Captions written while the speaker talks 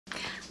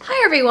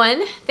Hi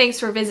everyone, thanks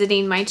for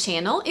visiting my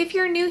channel. If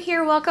you're new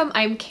here, welcome.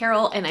 I'm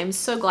Carol and I'm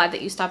so glad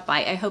that you stopped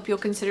by. I hope you'll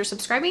consider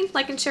subscribing,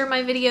 like and share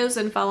my videos,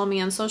 and follow me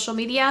on social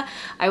media.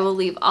 I will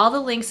leave all the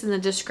links in the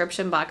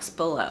description box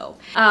below.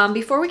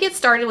 Before we get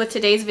started with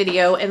today's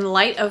video, in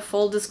light of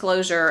full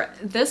disclosure,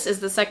 this is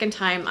the second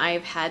time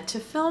I've had to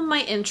film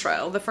my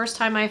intro. The first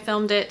time I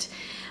filmed it,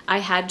 I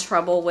had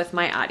trouble with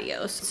my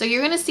audio. So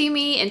you're gonna see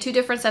me in two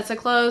different sets of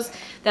clothes.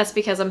 That's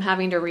because I'm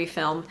having to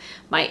refilm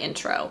my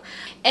intro.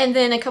 And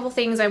then a couple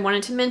things I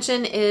wanted to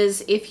mention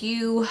is, if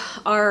you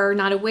are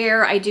not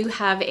aware, I do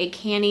have a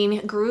canning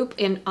group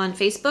on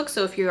Facebook.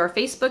 So if you're a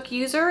Facebook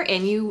user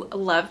and you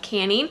love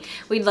canning,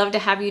 we'd love to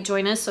have you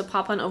join us. So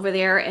pop on over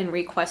there and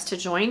request to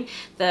join.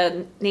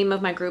 The name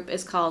of my group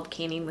is called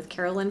Canning with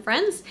Carol and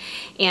Friends.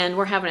 And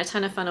we're having a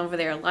ton of fun over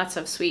there. Lots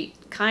of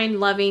sweet, kind,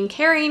 loving,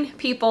 caring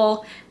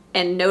people,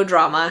 and no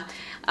drama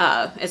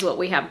is what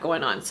we have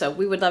going on. So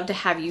we would love to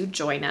have you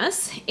join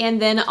us.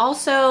 And then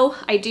also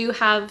I do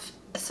have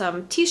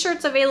some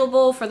t-shirts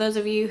available for those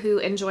of you who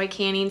enjoy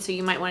canning, so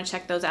you might want to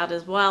check those out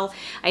as well.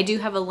 I do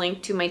have a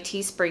link to my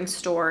Teespring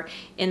store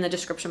in the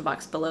description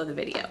box below the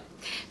video.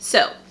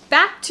 So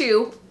back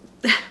to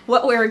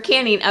what we're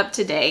canning up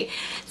today.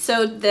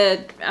 So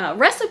the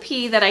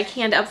recipe that I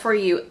canned up for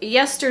you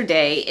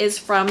yesterday is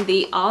from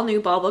the all new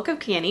Ball Book of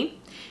Canning.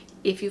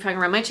 If you've hung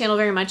around my channel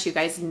very much, you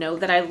guys know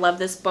that I love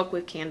this book.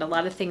 We've canned a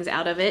lot of things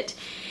out of it.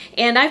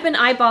 And I've been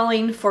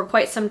eyeballing for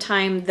quite some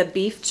time the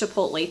beef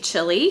chipotle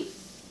chili.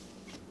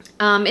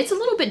 It's a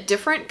little bit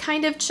different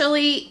kind of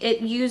chili. It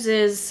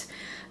uses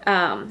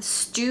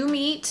stew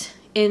meat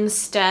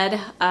instead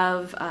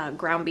of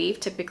ground beef.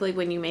 Typically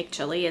when you make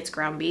chili, it's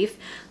ground beef.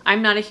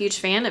 I'm not a huge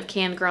fan of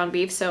canned ground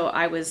beef, so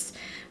I was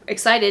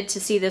excited to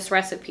see this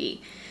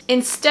recipe.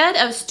 Instead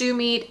of stew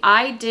meat,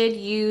 I did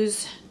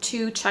use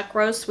 2 chuck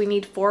roasts. We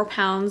need 4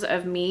 pounds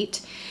of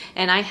meat,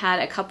 and I had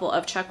a couple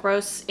of chuck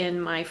roasts in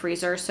my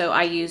freezer, so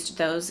I used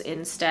those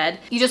instead.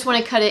 You just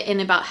want to cut it in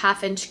about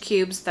 1/2-inch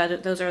cubes.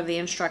 Those are the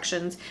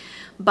instructions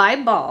by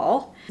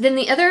ball. Then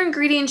the other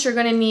ingredients you're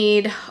going to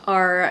need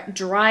are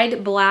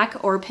dried black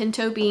or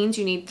pinto beans.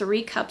 You need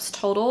 3 cups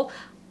total.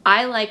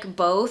 I like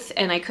both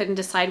and I couldn't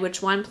decide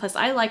which one. Plus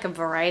I like a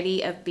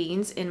variety of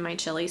beans in my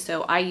chili,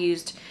 so I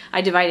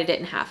divided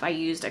it in half. I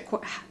used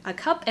a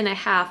cup and a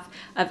half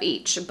of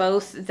each.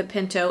 Both the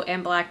pinto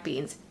and black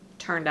beans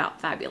turned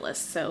out fabulous.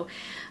 So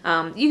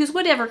use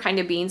whatever kind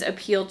of beans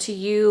appeal to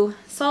you.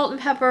 Salt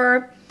and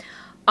pepper,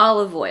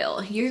 olive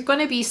oil. You're going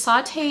to be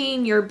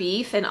sauteing your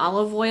beef in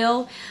olive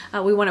oil.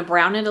 We want to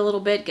brown it a little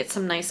bit, get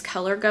some nice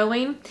color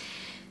going.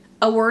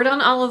 A word on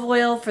olive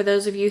oil for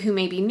those of you who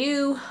may be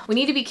new: we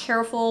need to be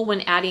careful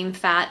when adding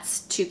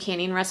fats to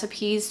canning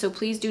recipes, so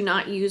please do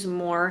not use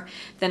more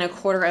than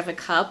 1/4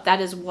 cup.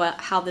 That is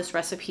how this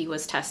recipe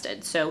was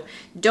tested, so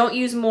don't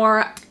use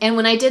more. And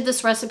when I did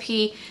this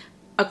recipe,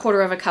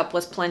 1/4 cup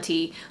was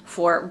plenty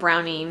for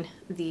browning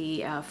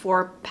the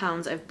 4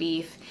 pounds of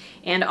beef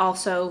and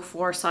also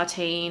for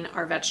sauteing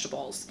our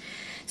vegetables.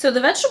 So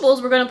the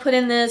vegetables we're going to put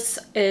in this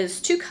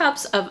is 2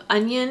 cups of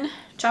onion,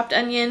 chopped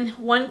onion,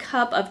 1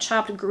 cup of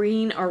chopped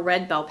green or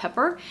red bell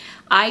pepper.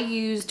 I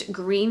used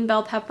green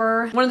bell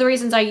pepper. One of the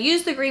reasons I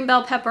used the green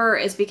bell pepper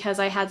is because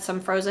I had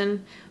some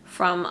frozen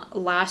from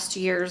last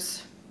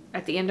year's,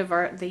 at the end of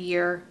the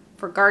year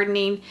for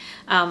gardening.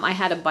 I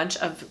had a bunch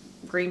of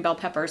green bell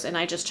peppers and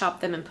I just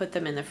chopped them and put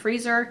them in the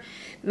freezer.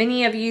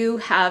 Many of you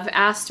have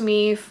asked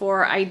me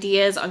for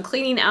ideas on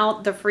cleaning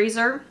out the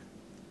freezer.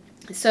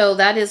 So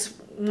that is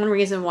one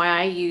reason why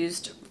I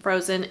used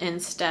frozen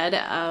instead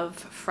of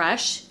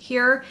fresh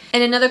here.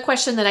 And another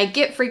question that I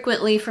get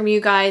frequently from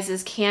you guys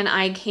is, can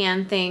I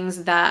can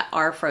things that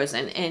are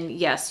frozen? And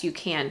yes, you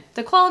can.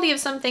 The quality of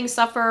some things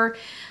suffer,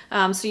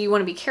 so you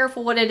want to be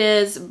careful what it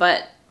is,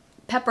 but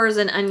peppers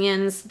and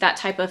onions, that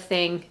type of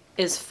thing,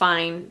 is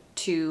fine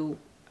to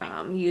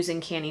use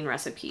in canning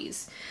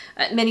recipes.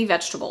 Many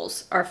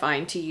vegetables are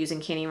fine to use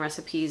in canning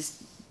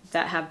recipes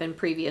that have been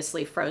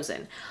previously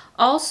frozen.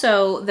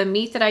 Also, the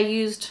meat that I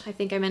used, I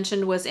think I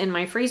mentioned, was in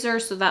my freezer,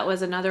 so that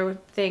was another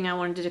thing. I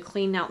wanted to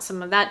clean out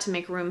some of that to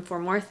make room for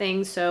more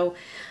things, so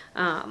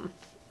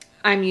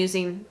I'm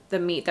using the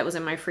meat that was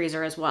in my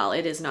freezer as well.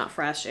 It is not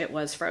fresh, it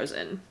was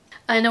frozen.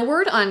 And a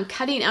word on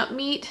cutting up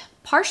meat: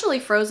 partially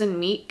frozen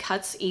meat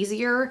cuts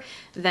easier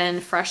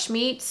than fresh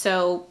meat,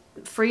 so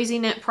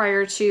freezing it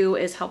prior to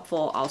is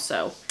helpful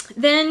also.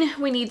 Then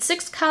we need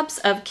 6 cups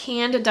of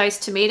canned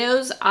diced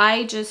tomatoes.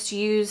 I just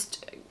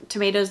used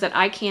tomatoes that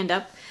I canned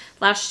up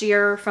last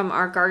year from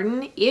our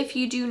garden. If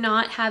you do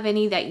not have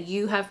any that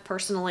you have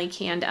personally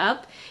canned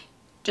up,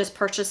 just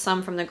purchase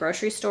some from the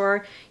grocery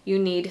store. You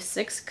need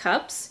 6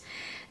 cups.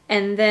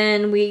 And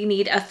then we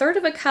need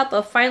 1/3 cup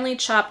of finely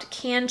chopped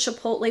canned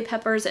chipotle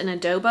peppers and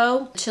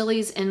adobo.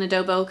 Chilies in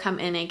adobo come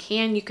in a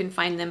can. You can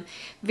find them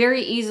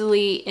very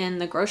easily in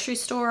the grocery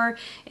store,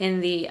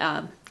 in the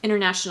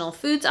international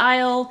foods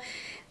aisle.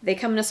 They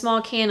come in a small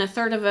can.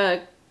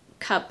 1/3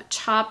 cup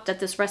chop that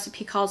this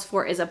recipe calls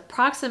for is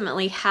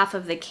approximately half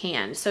of the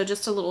can. So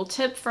just a little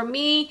tip from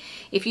me,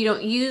 if you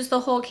don't use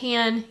the whole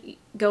can,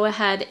 go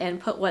ahead and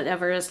put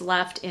whatever is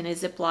left in a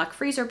Ziploc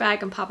freezer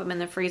bag and pop them in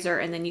the freezer,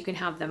 and then you can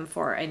have them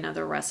for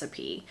another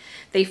recipe.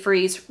 They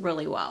freeze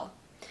really well.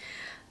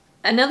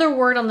 Another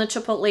word on the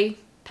chipotle: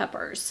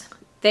 peppers.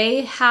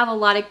 They have a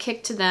lot of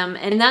kick to them,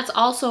 and that's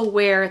also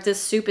where this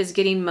soup is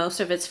getting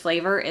most of its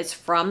flavor, is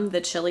from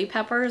the chili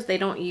peppers. They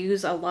don't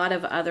use a lot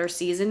of other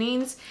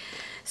seasonings.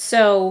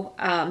 So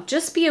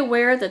just be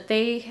aware that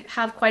they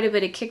have quite a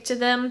bit of kick to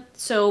them.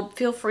 So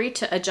feel free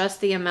to adjust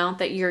the amount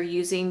that you're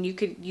using. You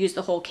could use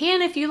the whole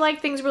can if you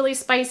like things really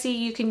spicy.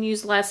 You can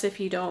use less if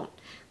you don't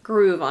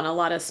groove on a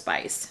lot of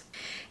spice.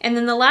 And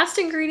then the last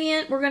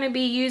ingredient we're going to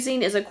be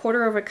using is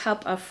 1/4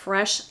 cup of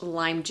fresh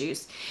lime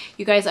juice.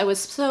 You guys, I was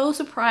so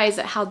surprised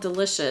at how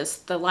delicious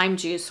the lime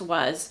juice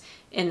was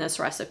in this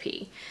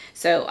recipe.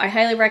 So I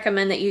highly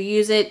recommend that you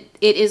use it.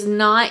 It is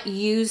not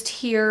used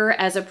here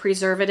as a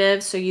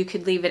preservative, so you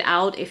could leave it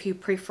out if you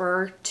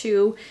prefer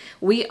to.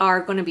 We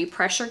are going to be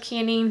pressure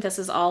canning. This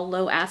is all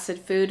low acid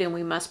food and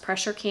we must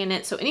pressure can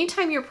it. So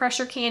anytime you're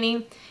pressure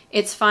canning,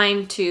 it's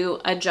fine to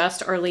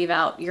adjust or leave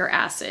out your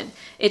acid.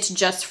 It's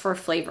just for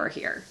flavor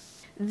here.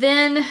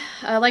 Then,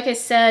 like I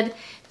said,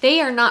 they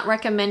are not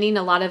recommending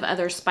a lot of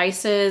other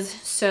spices,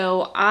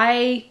 so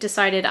I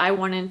decided I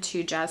wanted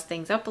to jazz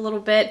things up a little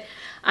bit.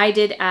 I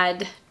did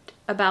add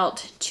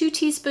about 2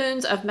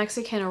 teaspoons of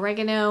Mexican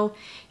oregano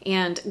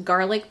and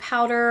garlic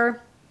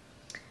powder.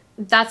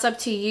 That's up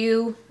to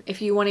you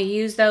if you want to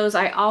use those.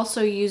 I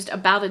also used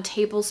about 1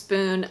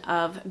 tablespoon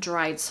of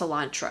dried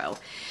cilantro.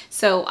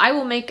 So I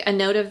will make a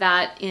note of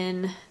that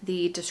in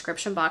the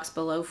description box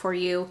below for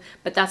you,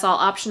 but that's all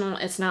optional.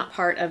 It's not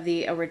part of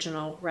the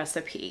original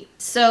recipe.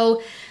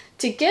 So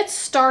to get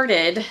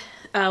started,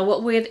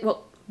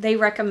 what they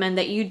recommend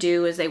that you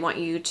do is they want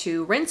you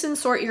to rinse and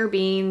sort your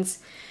beans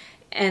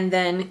and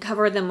then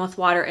cover them with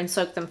water and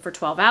soak them for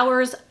 12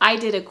 hours. I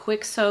did a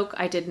quick soak.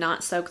 I did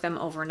not soak them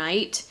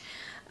overnight.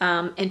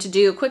 And to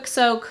do a quick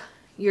soak,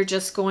 you're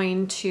just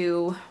going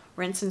to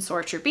rinse and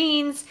sort your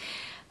beans,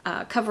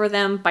 cover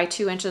them by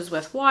 2 inches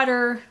with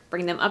water,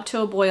 bring them up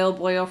to a boil,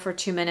 boil for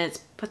 2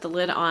 minutes, put the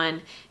lid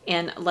on,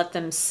 and let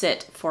them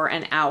sit for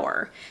an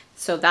hour.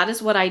 So that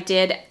is what I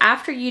did.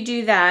 After you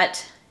do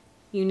that,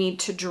 you need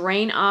to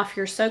drain off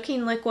your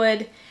soaking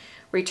liquid,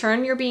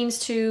 return your beans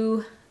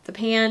to the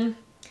pan,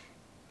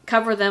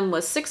 cover them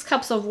with 6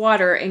 cups of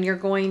water, and you're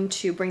going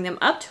to bring them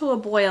up to a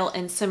boil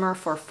and simmer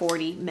for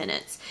 40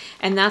 minutes.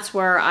 And that's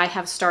where I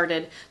have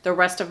started the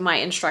rest of my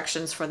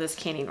instructions for this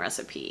canning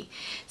recipe.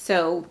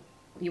 So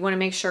you want to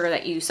make sure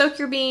that you soak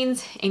your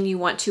beans and you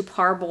want to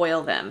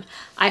parboil them.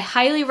 I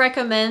highly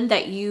recommend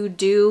that you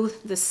do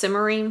the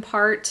simmering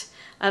part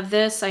of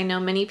this. I know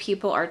many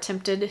people are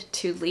tempted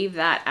to leave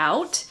that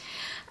out.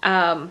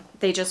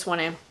 They just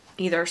want to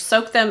either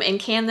soak them and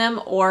can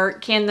them or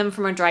can them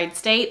from a dried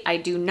state. I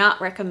do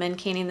not recommend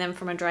canning them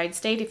from a dried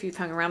state. If you've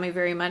hung around me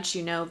very much,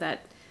 you know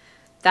that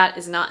that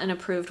is not an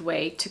approved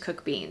way to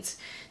cook beans.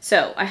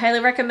 So I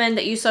highly recommend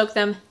that you soak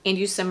them and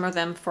you simmer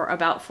them for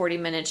about 40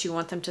 minutes. You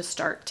want them to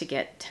start to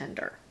get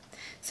tender.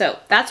 So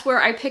that's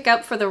where I pick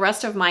up for the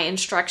rest of my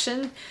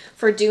instruction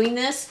for doing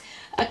this.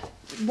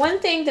 One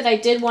thing that I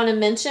did want to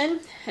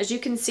mention, as you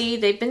can see,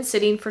 they've been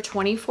sitting for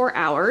 24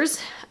 hours.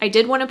 I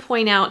did want to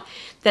point out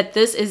that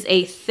this is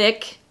a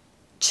thick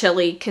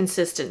chili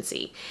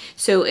consistency.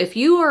 So if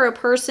you are a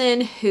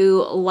person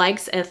who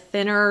likes a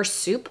thinner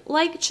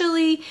soup-like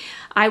chili,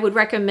 I would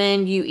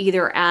recommend you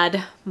either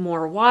add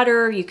more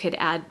water. You could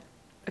add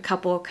a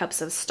couple of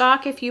cups of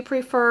stock if you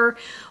prefer,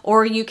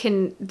 or you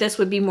can, this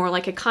would be more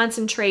like a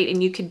concentrate,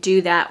 and you could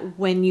do that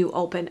when you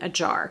open a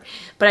jar.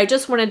 But I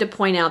just wanted to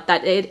point out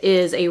that it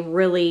is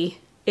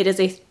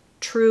a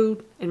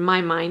true, in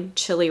my mind,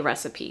 chili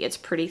recipe. It's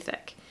pretty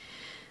thick.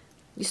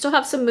 You still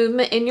have some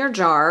movement in your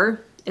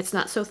jar. It's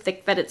not so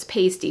thick that it's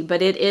pasty,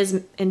 but it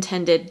is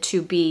intended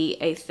to be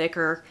a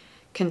thicker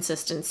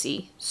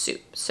consistency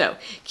soup. So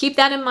keep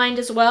that in mind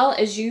as well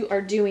as you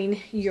are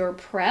doing your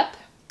prep.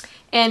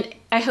 And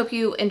I hope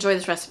you enjoy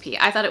this recipe.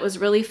 I thought it was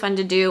really fun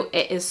to do.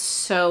 It is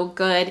so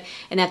good.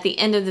 And at the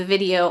end of the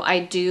video, I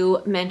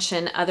do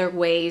mention other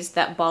ways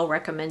that Ball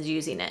recommends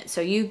using it.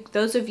 So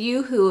those of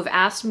you who have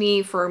asked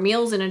me for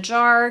meals in a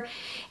jar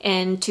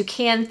and to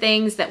can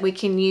things that we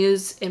can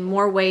use in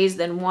more ways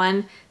than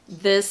one,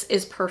 this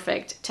is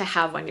perfect to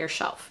have on your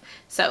shelf.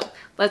 So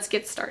let's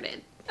get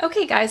started.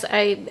 Okay guys,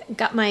 I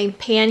got my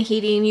pan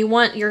heating. You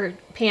want your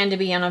pan to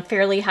be on a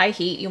fairly high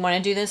heat. You want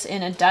to do this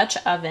in a Dutch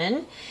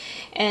oven.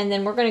 And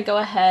then we're going to go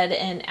ahead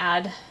and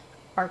add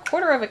our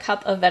 1/4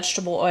 cup of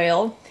vegetable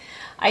oil.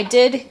 I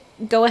did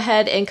go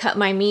ahead and cut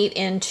my meat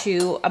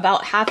into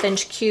about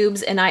 1/2-inch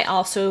cubes, and I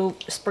also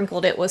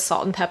sprinkled it with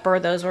salt and pepper.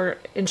 Those were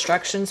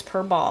instructions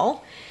per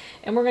Ball.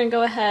 And we're going to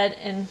go ahead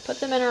and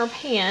put them in our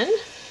pan.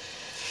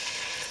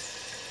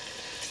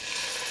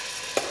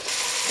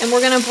 And we're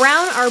going to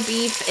brown our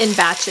beef in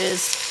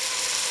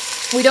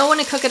batches. We don't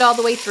want to cook it all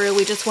the way through.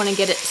 We just want to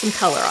get some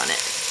color on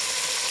it.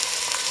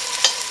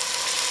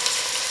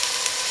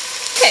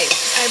 Okay,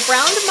 I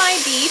browned my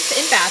beef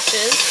in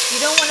batches.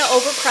 You don't want to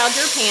overcrowd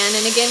your pan,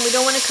 and again, we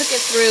don't want to cook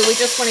it through. We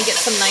just want to get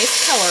some nice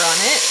color on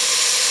it.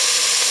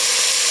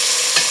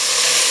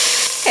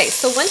 Okay,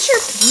 so once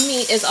your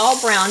meat is all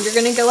brown, you're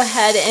going to go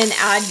ahead and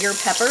add your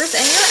peppers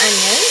and your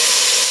onions.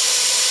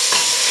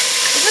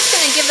 We're just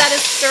going to give that a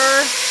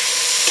stir.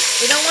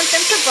 We don't want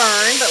them to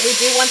burn, but we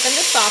do want them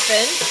to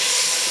soften.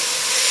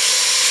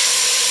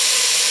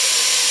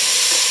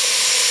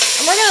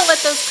 And we're going to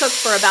let those cook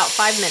for about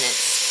 5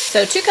 minutes.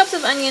 So 2 cups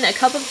of onion, a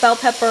cup of bell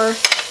pepper.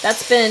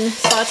 That's been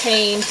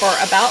sauteing for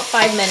about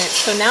 5 minutes.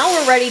 So now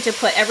we're ready to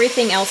put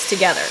everything else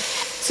together.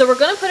 So we're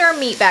going to put our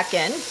meat back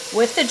in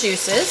with the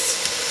juices.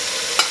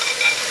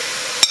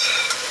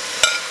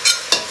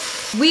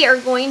 We are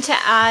going to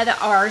add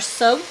our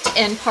soaked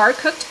and par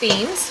cooked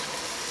beans.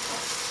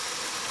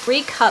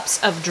 3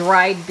 cups of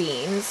dried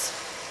beans.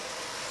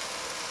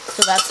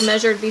 So that's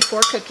measured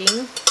before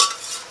cooking.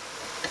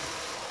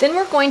 Then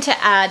we're going to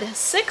add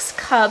 6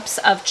 cups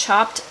of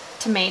chopped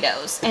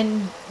tomatoes,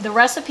 and the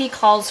recipe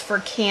calls for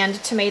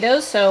canned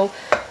tomatoes, so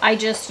I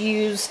just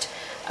used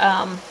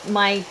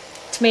my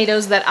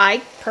tomatoes that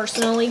I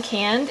personally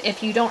canned.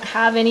 If you don't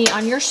have any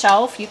on your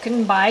shelf, you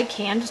can buy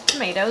canned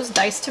tomatoes,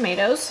 diced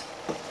tomatoes,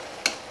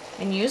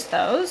 and use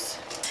those.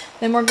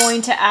 Then we're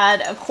going to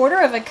add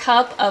 1/4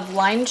 cup of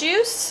lime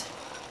juice,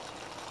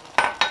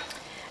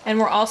 and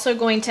we're also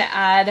going to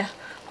add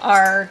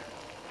our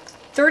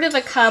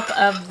 1/3 cup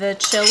of the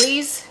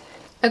chilies.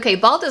 Okay,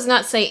 Ball does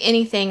not say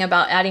anything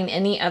about adding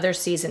any other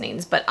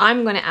seasonings, but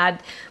I'm going to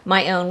add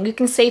my own. You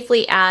can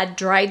safely add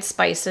dried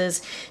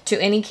spices to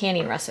any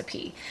canning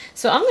recipe.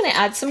 So I'm going to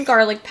add some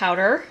garlic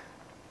powder.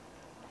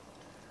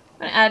 I'm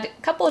going to add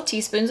a couple of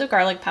teaspoons of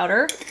garlic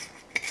powder.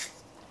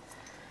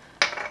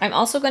 I'm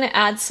also going to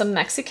add some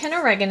Mexican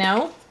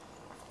oregano.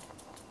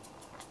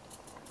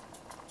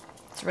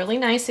 It's really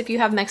nice if you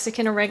have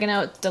Mexican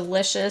oregano. It's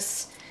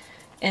delicious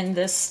in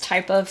this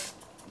type of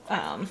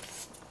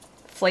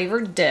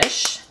flavored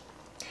dish.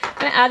 I'm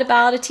going to add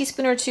about a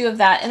teaspoon or 2 of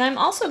that, and I'm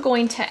also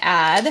going to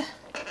add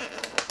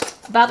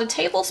about a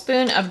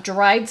tablespoon of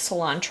dried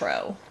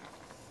cilantro.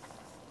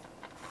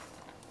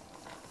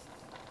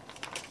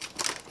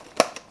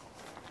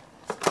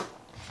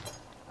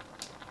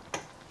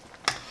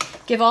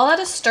 Give all that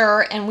a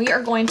stir, and we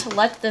are going to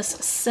let this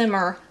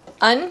simmer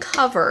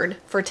uncovered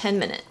for 10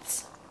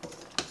 minutes.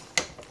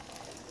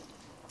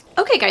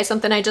 Okay guys,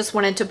 something I just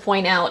wanted to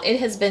point out. It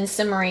has been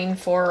simmering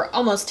for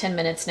almost 10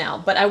 minutes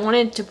now, but I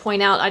wanted to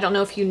point out, I don't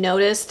know if you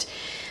noticed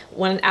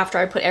after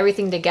I put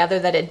everything together,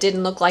 that it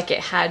didn't look like it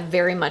had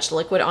very much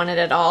liquid on it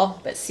at all,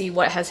 but see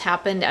what has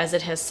happened as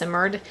it has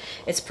simmered.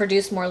 It's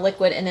produced more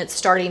liquid and it's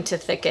starting to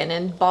thicken,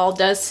 and Ball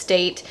does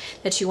state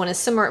that you want to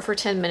simmer it for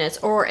 10 minutes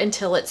or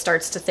until it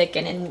starts to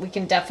thicken, and we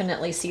can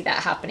definitely see that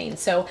happening.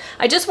 So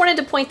I just wanted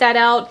to point that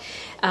out.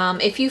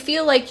 If you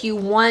feel like you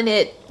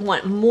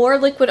want more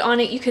liquid on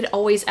it, you could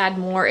always add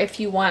more if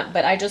you want,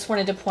 but I just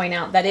wanted to point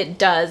out that it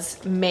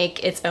does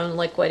make its own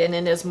liquid, and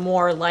it is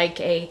more like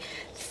a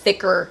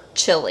thicker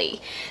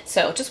chili.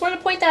 So just wanted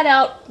to point that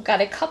out.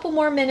 Got a couple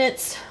more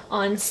minutes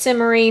on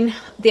simmering.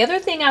 The other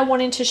thing I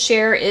wanted to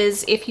share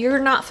is, if you're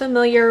not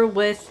familiar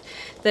with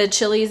the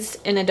chilies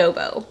in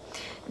adobo,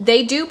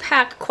 they do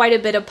pack quite a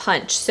bit of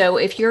punch. So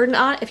if you're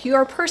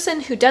a person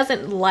who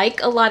doesn't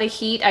like a lot of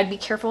heat, I'd be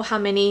careful how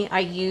many I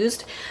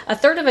used.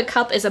 1/3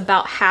 cup is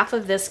about half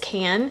of this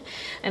can,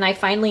 and I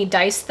finely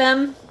diced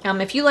them.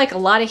 If you like a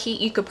lot of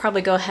heat, you could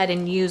probably go ahead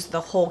and use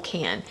the whole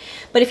can.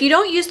 But if you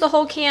don't use the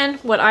whole can,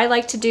 what I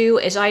like to do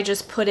is I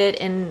just put it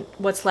in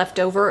what's left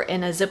over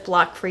in a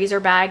Ziploc freezer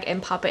bag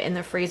and pop it in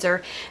the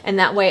freezer, and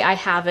that way I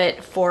have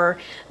it for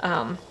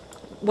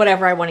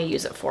whatever I want to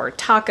use it for,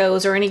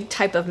 tacos or any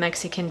type of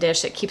Mexican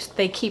dish.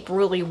 They keep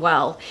really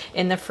well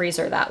in the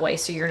freezer that way,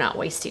 so you're not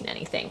wasting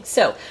anything.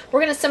 So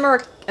we're going to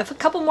simmer a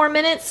couple more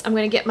minutes. I'm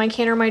going to get my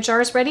canner, my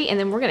jars ready, and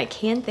then we're going to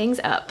can things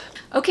up.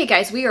 Okay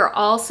guys, we are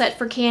all set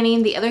for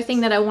canning. The other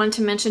thing that I wanted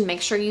to mention,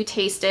 make sure you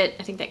taste it.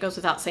 I think that goes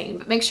without saying,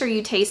 but make sure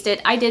you taste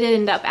it. I did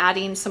end up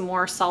adding some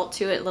more salt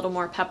to it, a little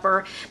more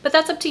pepper, but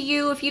that's up to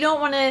you. If you don't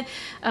want to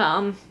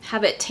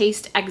have it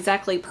taste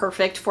exactly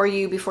perfect for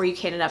you before you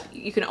can it up,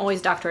 you can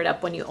always doctor it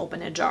up when you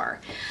open a jar.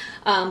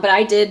 But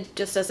I did,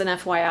 just as an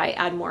FYI,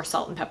 add more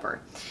salt and pepper.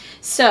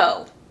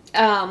 So,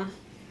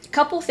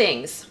 couple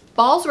things.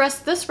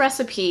 This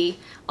recipe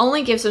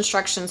only gives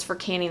instructions for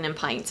canning in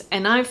pints,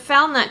 and I've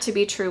found that to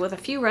be true with a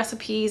few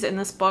recipes in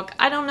this book.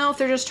 I don't know if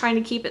they're just trying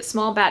to keep it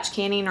small batch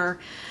canning or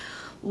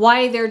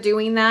why they're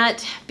doing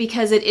that,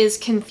 because it is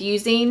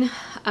confusing.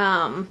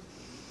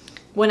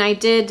 When I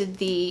did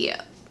the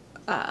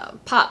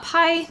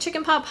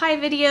chicken pot pie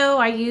video,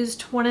 I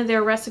used one of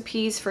their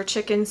recipes for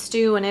chicken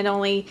stew, and it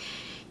only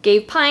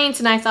gave pints,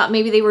 and I thought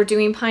maybe they were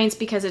doing pints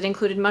because it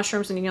included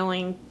mushrooms, and you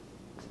only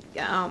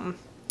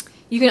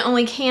you can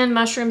only can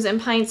mushrooms in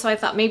pints, so I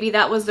thought maybe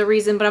that was the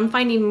reason, but I'm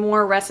finding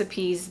more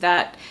recipes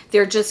that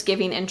they're just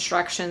giving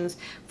instructions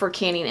for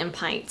canning in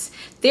pints.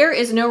 There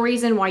is no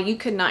reason why you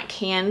could not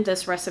can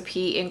this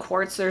recipe in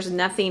quarts. There's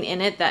nothing in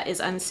it that is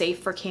unsafe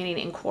for canning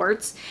in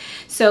quarts.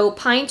 So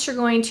pints you're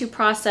going to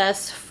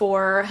process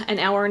for an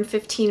hour and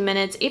 15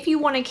 minutes. If you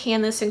want to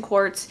can this in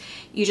quarts,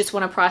 you just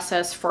want to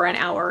process for an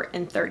hour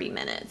and 30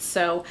 minutes.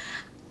 So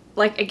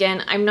like,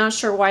 again, I'm not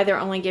sure why they're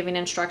only giving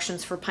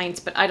instructions for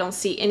pints, but I don't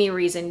see any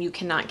reason you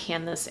cannot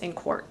can this in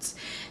quarts.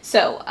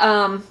 So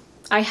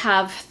I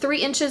have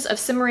 3 inches of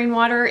simmering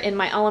water in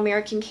my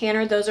All-American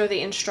canner. Those are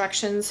the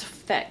instructions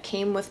that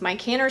came with my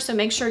canner, so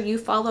make sure you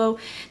follow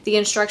the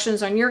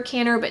instructions on your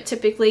canner, but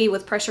typically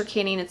with pressure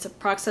canning, it's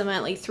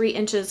approximately 3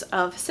 inches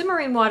of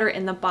simmering water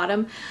in the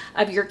bottom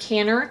of your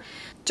canner.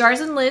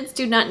 Jars and lids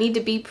do not need to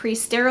be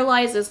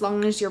pre-sterilized as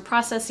long as you're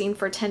processing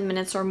for 10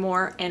 minutes or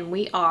more, and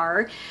we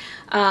are.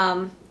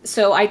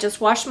 So I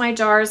just washed my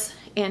jars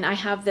and I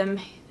have them,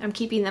 I'm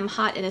keeping them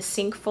hot in a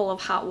sink full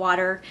of hot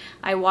water.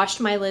 I washed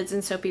my lids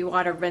in soapy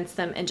water, rinsed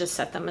them, and just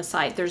set them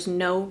aside. There's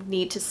no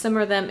need to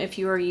simmer them if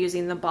you are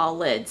using the ball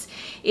lids.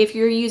 If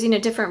you're using a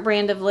different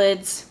brand of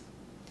lids,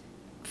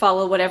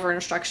 follow whatever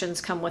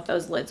instructions come with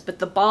those lids, but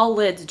the ball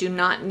lids do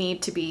not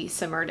need to be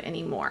simmered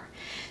anymore.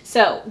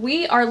 So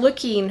we are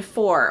looking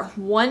for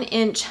 1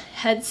 inch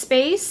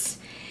headspace,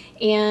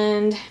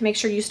 and make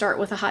sure you start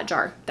with a hot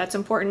jar. That's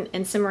important,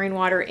 and simmering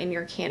water in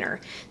your canner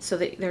so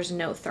that there's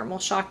no thermal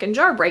shock and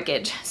jar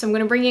breakage. So I'm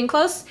gonna bring you in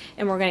close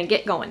and we're gonna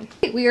get going.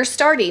 We are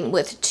starting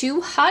with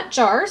 2 hot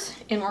jars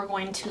and we're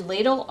going to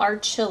ladle our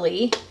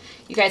chili.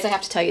 You guys, I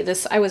have to tell you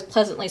this, I was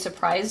pleasantly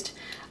surprised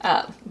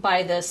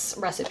by this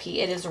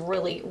recipe. It is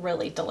really,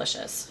 really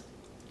delicious.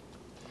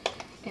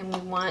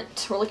 And we're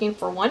looking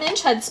for 1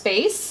 inch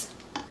headspace.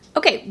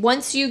 Okay,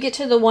 once you get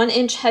to the 1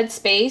 inch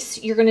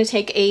headspace, you're gonna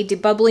take a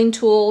debubbling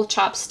tool,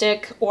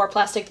 chopstick, or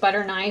plastic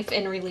butter knife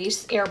and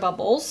release air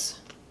bubbles.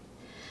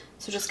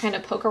 So just kind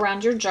of poke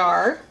around your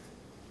jar.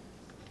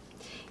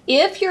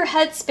 If your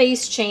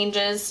headspace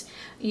changes,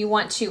 you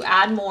want to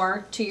add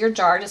more to your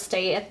jar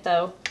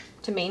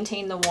to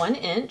maintain the 1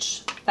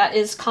 inch. That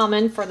is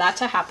common for that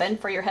to happen,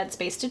 for your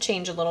headspace to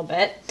change a little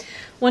bit.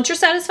 Once you're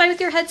satisfied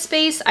with your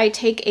headspace, I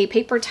take a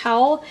paper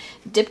towel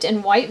dipped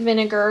in white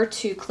vinegar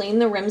to clean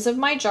the rims of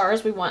my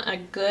jars. We want a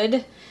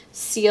good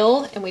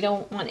seal and we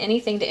don't want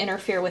anything to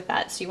interfere with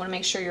that. So you want to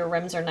make sure your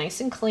rims are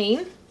nice and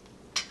clean.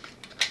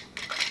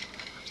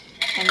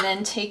 And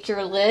then take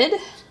your lid,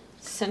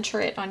 center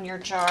it on your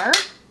jar.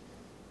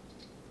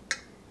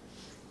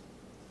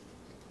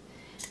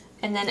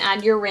 And then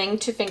add your ring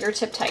to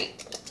fingertip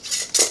tight.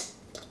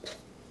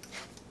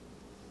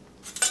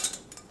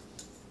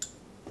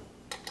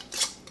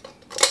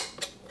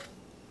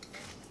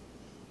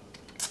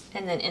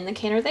 And then in the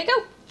canner they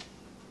go.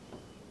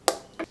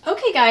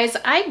 Okay guys,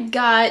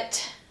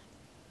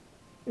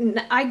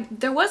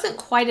 there wasn't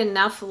quite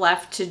enough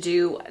left to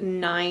do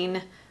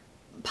 9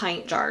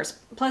 pint jars.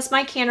 Plus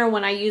my canner,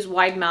 when I use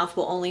wide mouth,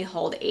 will only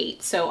hold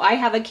 8. So I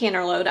have a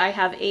canner load. I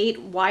have 8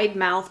 wide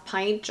mouth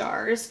pint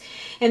jars.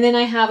 And then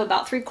I have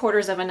about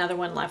 3/4 of another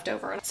one left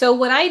over. So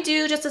what I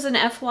do, just as an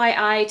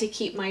FYI, to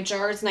keep my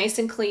jars nice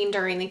and clean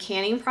during the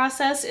canning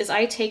process, is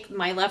I take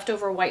my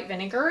leftover white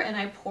vinegar and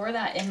I pour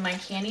that in my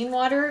canning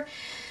water.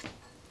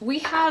 We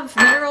have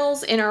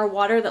minerals in our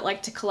water that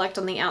like to collect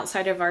on the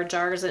outside of our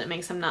jars, and it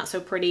makes them not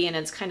so pretty, and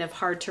it's kind of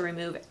hard to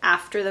remove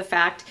after the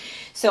fact.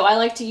 So I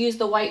like to use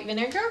the white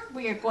vinegar.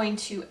 We are going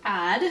to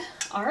add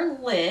our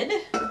lid.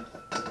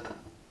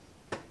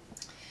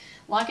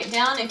 Lock it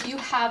down. If you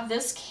have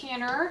this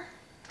canner,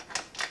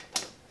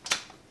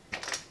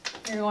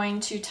 you're going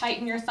to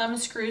tighten your thumb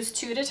screws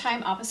 2 at a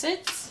time,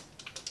 opposites.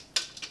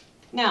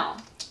 Now,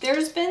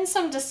 there's been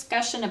some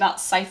discussion about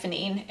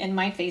siphoning in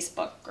my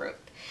Facebook group.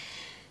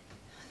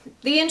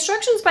 The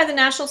instructions by the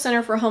National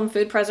Center for Home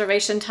Food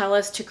Preservation tell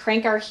us to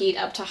crank our heat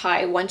up to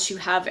high once you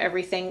have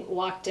everything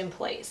locked in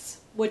place,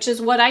 which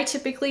is what I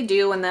typically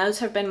do, and those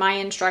have been my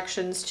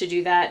instructions to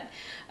do that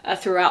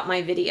throughout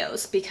my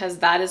videos, because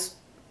that is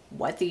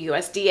what the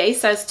USDA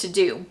says to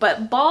do.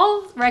 But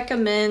Ball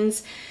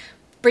recommends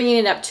bringing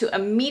it up to a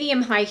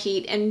medium-high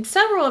heat, and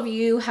several of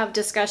you have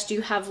discussed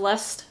you have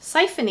less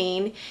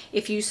siphoning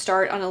if you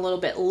start on a little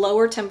bit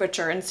lower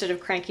temperature instead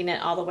of cranking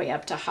it all the way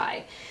up to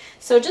high.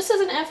 So just as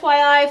an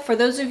FYI, for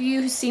those of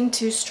you who seem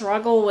to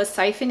struggle with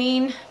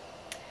siphoning,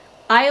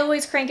 I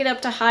always crank it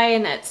up to high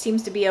and that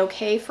seems to be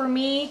okay for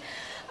me.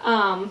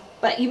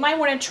 But you might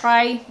want to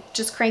try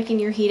just cranking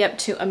your heat up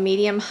to a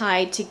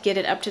medium-high to get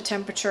it up to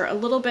temperature a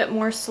little bit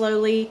more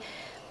slowly.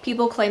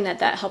 People claim that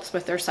that helps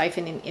with their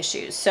siphoning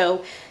issues.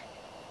 So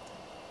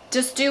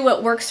just do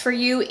what works for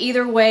you.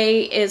 Either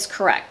way is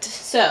correct.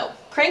 So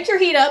crank your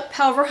heat up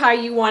however high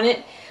you want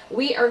it.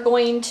 We are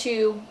going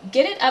to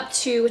get it up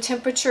to a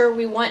temperature.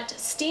 We want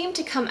steam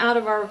to come out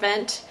of our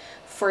vent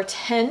for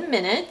 10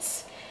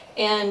 minutes,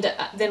 and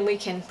then we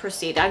can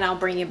proceed. And I'll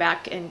bring you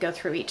back and go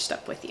through each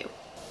step with you.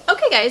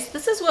 Okay guys,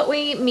 this is what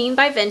we mean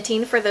by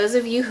venting. For those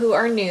of you who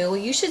are new,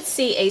 you should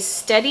see a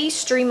steady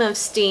stream of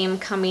steam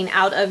coming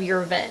out of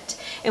your vent.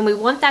 And we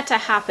want that to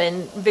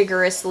happen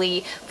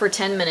vigorously for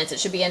 10 minutes. It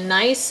should be a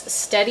nice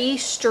steady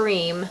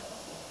stream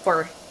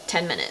for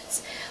 10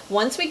 minutes.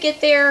 Once we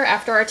get there,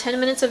 after our 10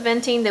 minutes of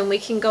venting, then we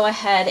can go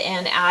ahead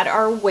and add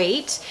our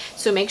weight.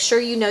 So make sure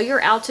you know your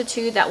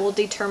altitude. That will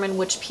determine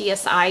which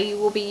PSI you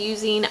will be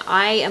using.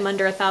 I am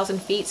under 1,000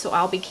 feet, so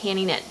I'll be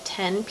canning at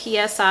 10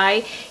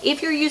 PSI.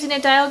 If you're using a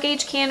dial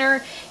gauge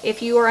canner,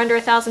 if you are under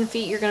 1,000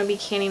 feet, you're going to be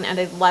canning at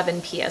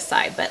 11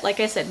 PSI. But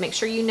like I said, make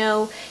sure you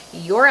know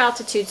your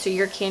altitude so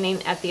you're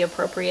canning at the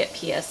appropriate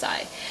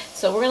PSI.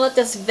 So we're gonna let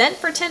this vent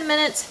for 10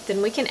 minutes,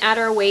 then we can add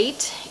our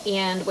weight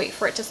and wait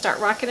for it to start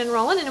rocking and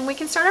rolling, and then we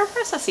can start our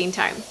processing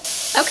time.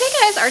 Okay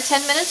guys, our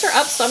 10 minutes are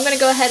up, so I'm gonna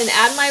go ahead and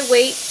add my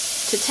weight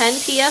to 10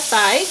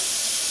 PSI.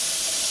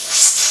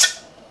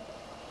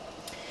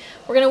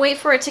 We're gonna wait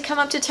for it to come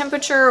up to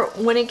temperature.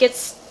 When it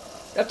gets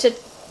up to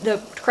the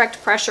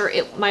correct pressure,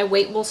 my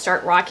weight will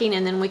start rocking,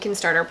 and then we can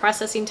start our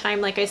processing time.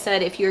 Like I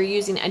said, if you're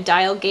using a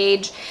dial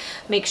gauge,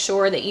 make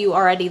sure that you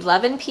are at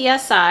 11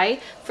 PSI.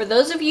 For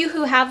those of you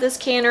who have this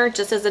canner,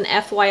 just as an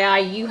FYI,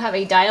 you have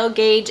a dial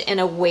gauge and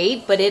a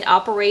weight, but it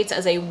operates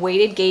as a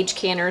weighted gauge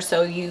canner,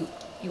 so you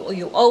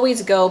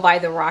always go by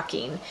the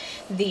rocking.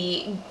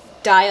 The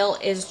dial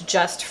is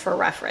just for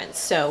reference,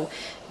 so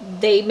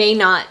they may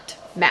not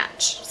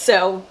match.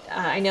 So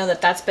I know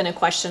that that's been a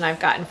question I've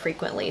gotten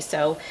frequently.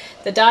 So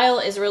the dial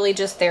is really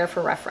just there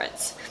for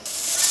reference.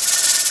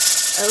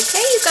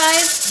 Okay, you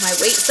guys, my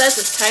weight says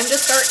it's time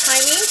to start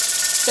timing.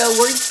 So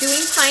we're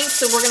doing pints,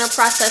 so we're going to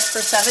process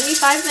for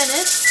 75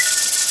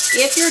 minutes.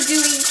 If you're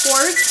doing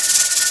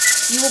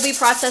quarts, you will be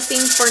processing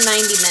for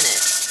 90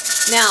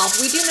 minutes. Now,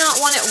 we do not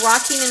want it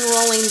rocking and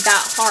rolling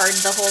that hard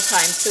the whole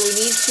time, so we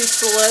need to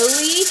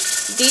slowly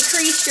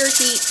decrease your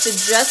heat to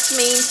just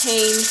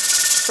maintain.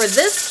 For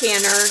this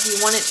canner, you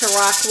want it to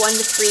rock 1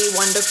 to 3,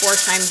 1 to 4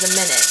 times a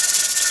minute.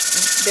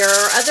 There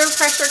are other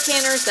pressure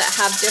canners that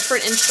have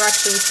different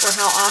instructions for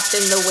how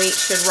often the weight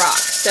should rock.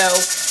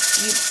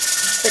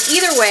 But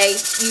either way,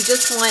 you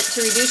just want to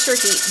reduce your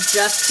heat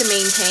just to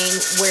maintain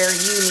where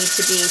you need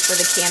to be for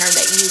the canner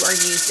that you are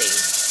using.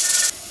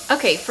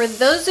 Okay, for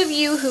those of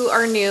you who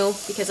are new,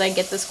 because I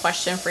get this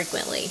question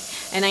frequently,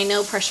 and I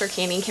know pressure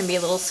canning can be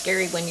a little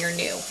scary when you're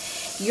new,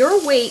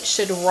 your weight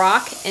should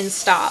rock and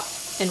stop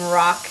and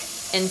rock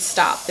and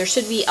stop. There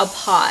should be a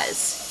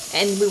pause,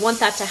 and we want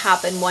that to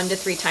happen 1 to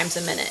 3 times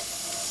a minute.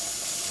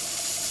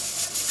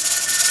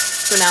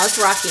 So now it's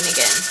rocking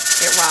again.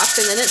 It rocked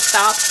and then it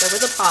stopped. There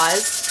was a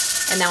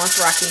pause, and now it's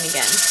rocking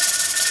again.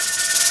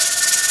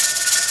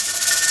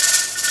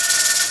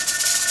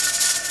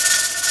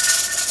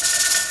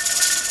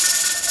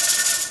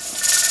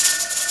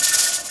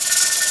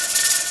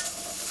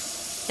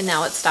 And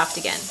now it stopped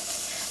again.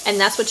 And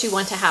that's what you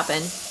want to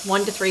happen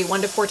 1 to 3,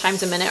 1 to 4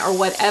 times a minute, or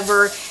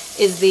whatever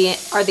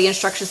are the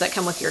instructions that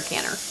come with your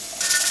canner.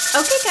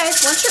 Okay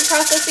guys, once your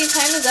processing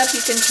time is up,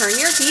 you can turn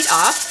your heat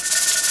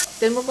off.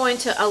 Then we're going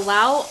to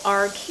allow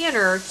our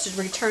canner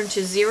to return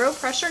to 0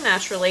 pressure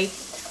naturally.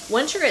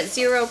 Once you're at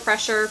 0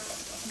 pressure,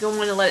 you'll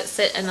want to let it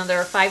sit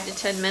another 5 to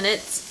 10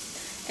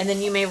 minutes, and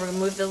then you may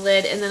remove the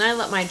lid, and then I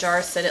let my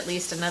jar sit at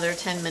least another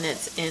 10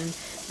 minutes in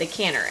the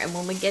canner. And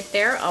when we get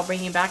there, I'll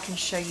bring you back and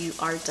show you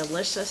our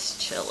delicious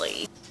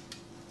chili.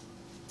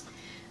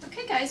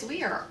 Okay guys,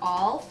 we are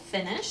all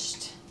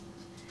finished.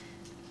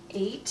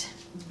 8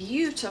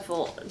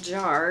 beautiful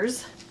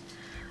jars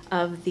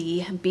of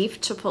the beef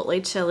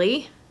chipotle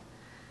chili.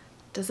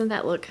 Doesn't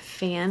that look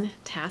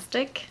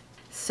fantastic?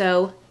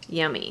 So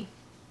yummy.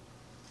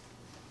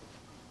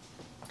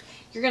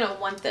 You're gonna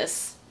want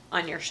this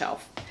on your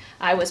shelf.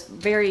 I was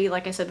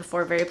like I said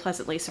before, very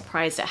pleasantly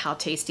surprised at how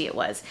tasty it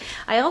was.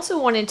 I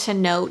also wanted to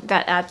note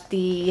that at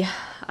the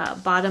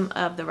bottom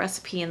of the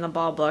recipe in the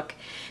ball book,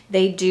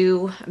 they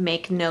do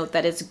make note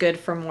that it's good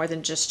for more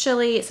than just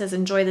chili. It says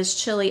enjoy this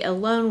chili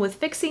alone with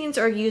fixings,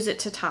 or use it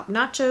to top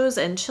nachos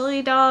and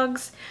chili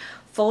dogs,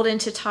 fold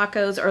into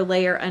tacos, or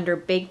layer under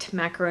baked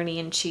macaroni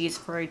and cheese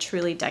for a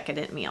truly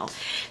decadent meal.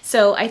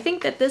 So I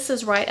think that this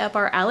is right up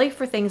our alley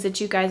for things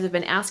that you guys have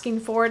been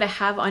asking for to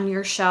have on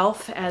your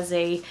shelf as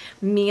a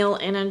meal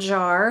in a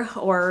jar,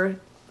 or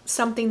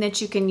something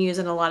that you can use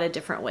in a lot of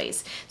different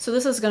ways. So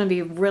this is going to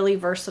be really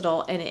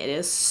versatile, and it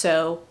is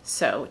so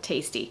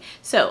tasty.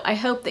 So I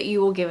hope that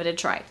you will give it a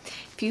try.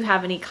 If you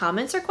have any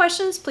comments or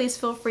questions, please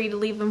feel free to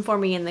leave them for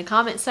me in the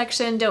comment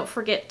section. Don't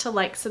forget to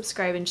like,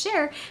 subscribe, and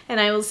share,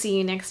 and I will see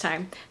you next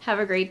time. Have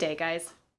a great day, guys.